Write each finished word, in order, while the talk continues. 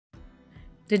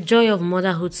The joy of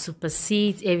motherhood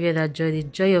supersedes every other joy. The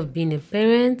joy of being a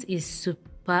parent is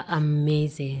super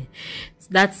amazing.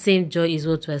 That same joy is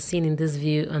what we're seeing in this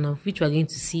video, and of which we're going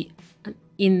to see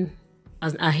in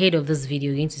as ahead of this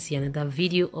video. You're going to see another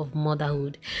video of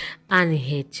motherhood and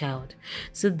her child.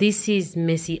 So this is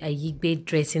Mercy Aigbe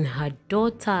dressing her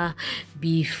daughter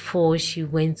before she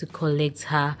went to collect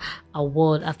her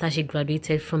award after she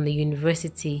graduated from the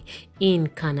university in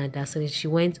Canada. So she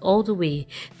went all the way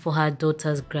for her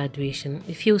daughter's graduation.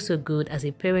 It feels so good as a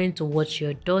parent to watch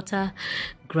your daughter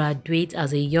graduate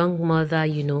as a young mother,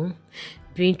 you know,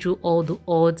 going through all the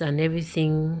odds and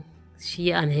everything.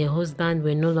 She and her husband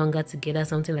were no longer together,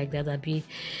 something like that.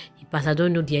 But I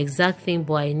don't know the exact thing,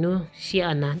 but I know she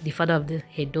and the father of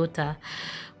her daughter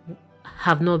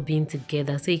have not been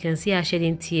together. So you can see her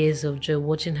shedding tears of joy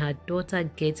watching her daughter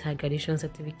get her graduation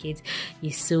certificate.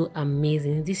 Is so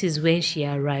amazing. This is when she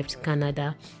arrived in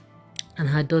Canada and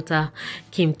her daughter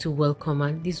came to welcome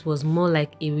her. This was more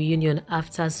like a reunion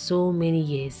after so many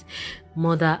years.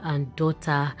 Mother and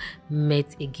daughter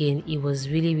met again. It was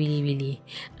really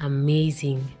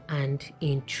amazing and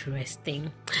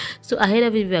interesting. So ahead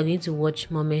of it, we are going to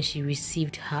watch moment she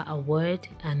received her award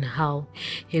and how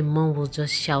her mom was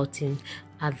just shouting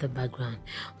at the background.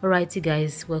 Alright, you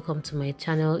guys, welcome to my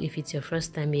channel. If it's your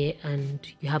first time here and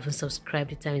you haven't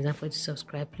subscribed, the time is now for you to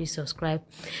subscribe. Please subscribe,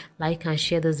 like and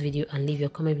share this video, and leave your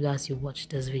comment below as you watch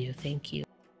this video. Thank you.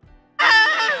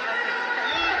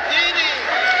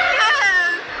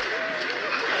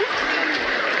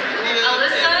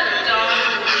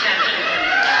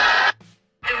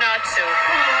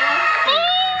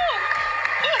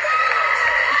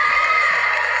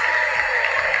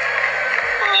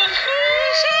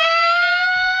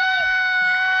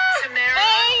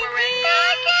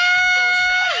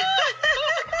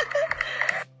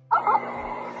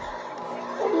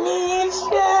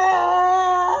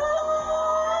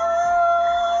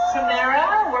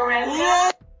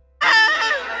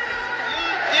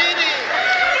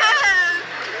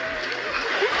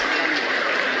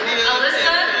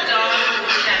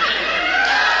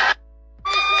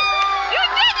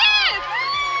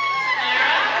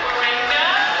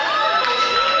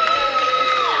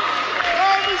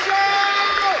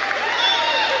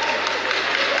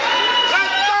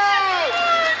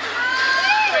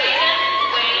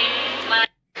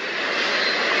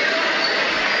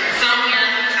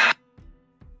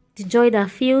 The joy that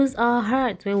fills our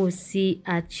heart when we see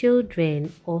our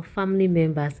children or family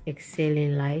members excel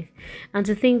in life. And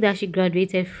to think that she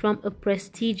graduated from a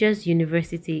prestigious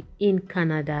university in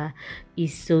Canada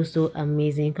is so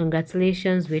amazing.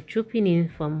 Congratulations, we're trooping in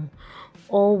from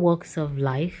all walks of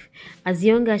life. As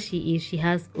young as she is, she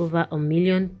has over 1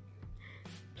 million+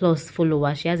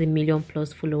 followers. She has 1 million+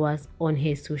 followers on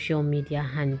her social media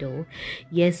handle.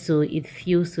 Yes, so it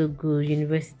feels so good.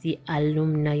 University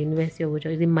alumni, University of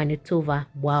Manitoba.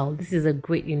 Wow, this is a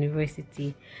great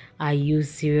university. Are you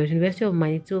serious? University of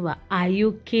Manitoba, are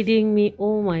you kidding me?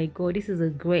 Oh my god, this is a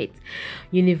great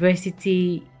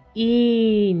university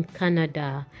in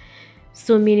Canada.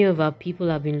 So many of our people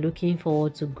have been looking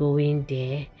forward to going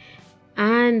there,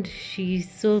 and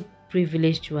she's so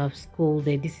privileged to have school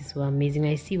there. This is so amazing.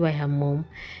 I see why her mom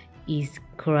is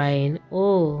crying.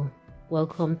 Oh,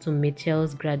 welcome to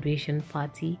Michelle's graduation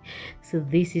party. So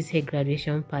this is her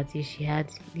graduation party. She had,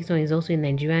 this one is also a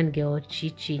Nigerian girl,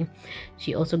 Chichi.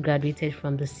 She also graduated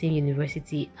from the same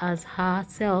university as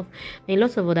herself, and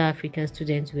lots of other African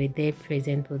students were there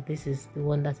present, but this is the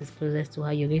one that is closest to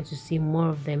her. You're going to see more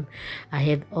of them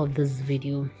ahead of this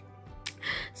video.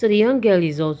 So the young girl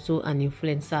is also an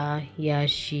influencer. Yeah,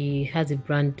 she has a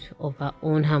brand of her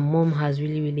own. Her mom has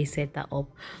really set that up,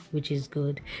 which is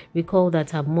good. Recall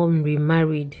that her mom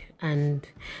remarried, and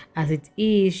as it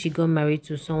is, she got married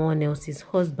to someone else's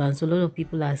husband. So a lot of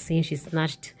people are saying she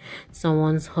snatched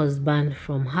someone's husband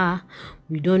from her.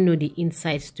 We don't know the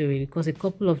inside story, because a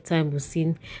couple of times we've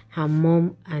seen her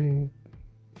mom and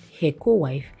her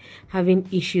co-wife having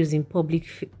issues in public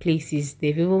places.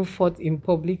 They've even fought in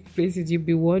public places. You'll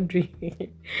be wondering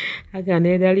how can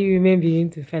elderly women begin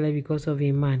to fight because of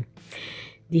a man.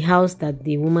 The house that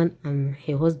the woman and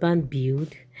her husband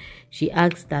built, she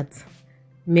asked that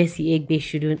Mercy Aigbe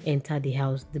shouldn't enter the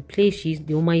house. The place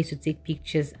the woman used to take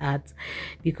pictures at,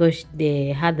 because they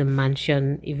had a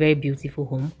mansion, a very beautiful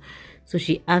home. So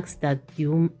she asked that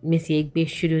Mercy Aigbe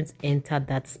shouldn't enter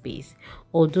that space,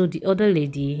 although the other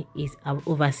lady is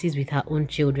overseas with her own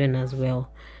children as well.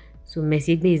 So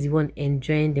Mercy Aigbe is the one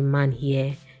enjoying the man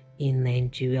here in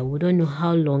Nigeria. We don't know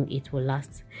how long it will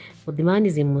last, but the man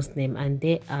is a Muslim and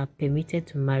they are permitted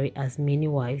to marry as many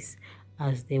wives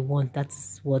as they want.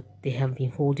 That's what they have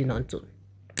been holding on to.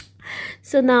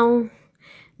 So now,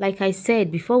 like I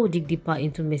said, before we dig deeper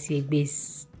into Mercy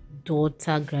Aigbe's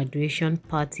daughter graduation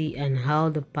party and how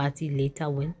the party later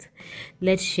went,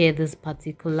 let's share this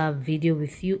particular video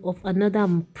with you of another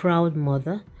proud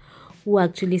mother who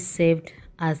actually served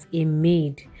as a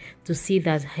maid to see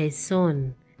that her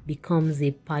son becomes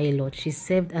a pilot. She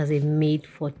served as a maid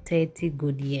for 30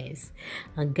 good years,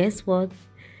 and guess what?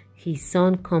 His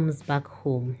son comes back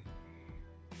home,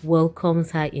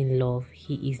 welcomes her in love.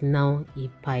 He is now a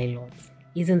pilot.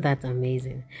 Isn't that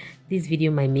amazing? This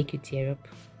video might make you tear up,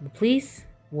 but please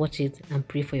watch it and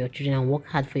pray for your children and work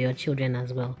hard for your children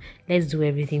as well. Let's do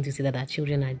everything to see that our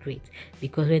children are great,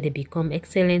 because when they become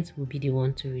excellent, we'll be the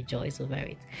one to rejoice over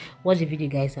it. Watch the video,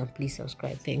 guys, and please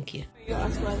subscribe. Thank you.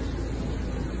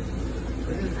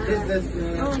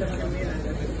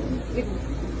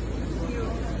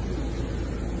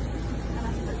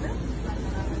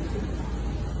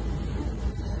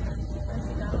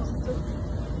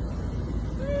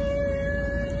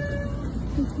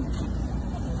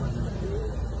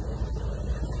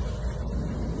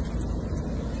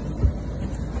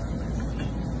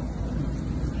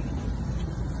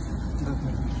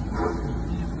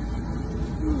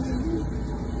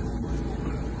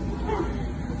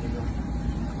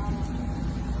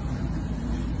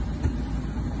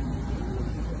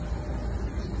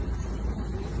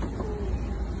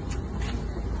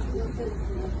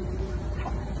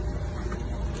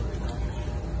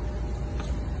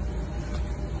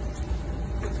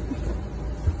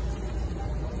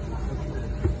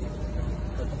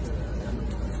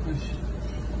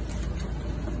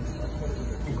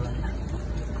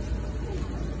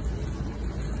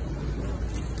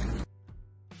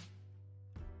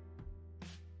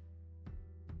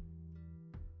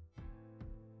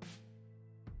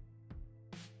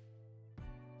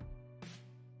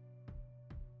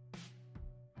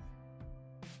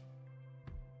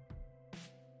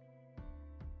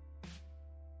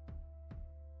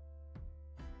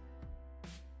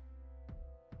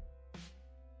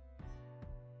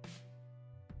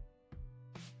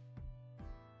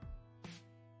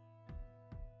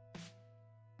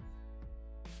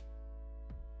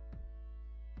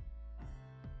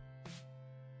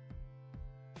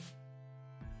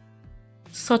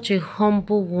 Such a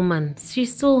humble woman.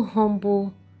 She's so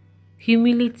humble.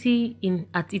 Humility in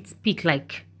at its peak.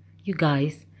 Like, you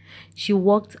guys, she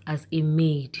worked as a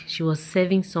maid. She was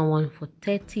serving someone for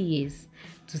 30 years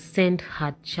to send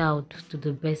her child to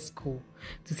the best school,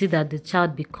 to see that the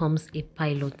child becomes a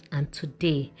pilot, and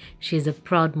today she is a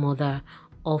proud mother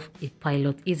of a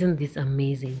pilot. Isn't this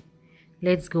amazing?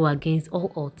 Let's go against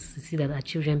all odds to see that our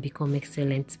children become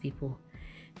excellent people,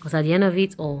 because at the end of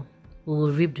it all, we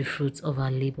will reap the fruits of our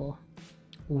labor.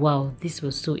 Wow, this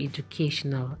was so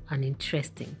educational and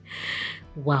interesting.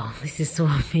 Wow, this is so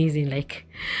amazing. Like,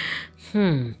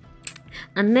 And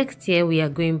next year we are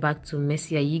going back to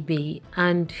Mercy Aigbe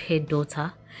and her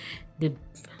daughter. The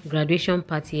graduation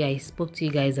party I spoke to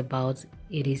you guys about,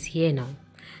 it is here now.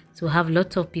 So we have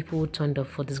lots of people who turned up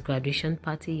for this graduation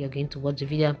party. You're going to watch the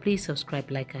video, and please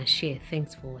subscribe, like, and share.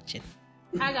 Thanks for watching.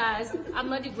 Hi guys, I'm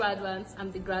not the graduate,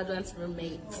 I'm the graduate's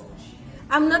roommate.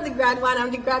 I'm not the grad one, I'm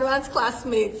the graduate's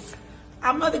classmate.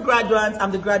 I'm not the graduate,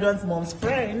 I'm the graduate's mom's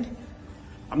friend.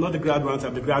 I'm not the graduate,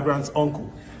 I'm the graduate's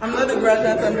uncle. I'm not the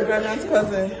graduate, I'm the graduate's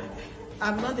cousin.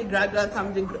 I'm not the graduate,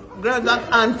 I'm the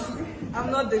graduate aunt.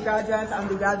 I'm not the graduate, I'm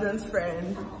the graduate's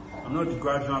friend. I'm not the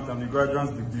graduate, I'm the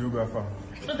graduate's bibliographer.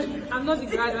 I'm not the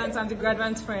graduate, I'm the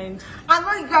graduate's friend. I'm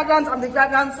not the graduate, I'm the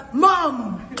graduate's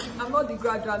mom. I'm not the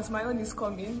graduate, my own is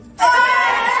coming. I'm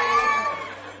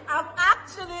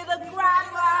actually the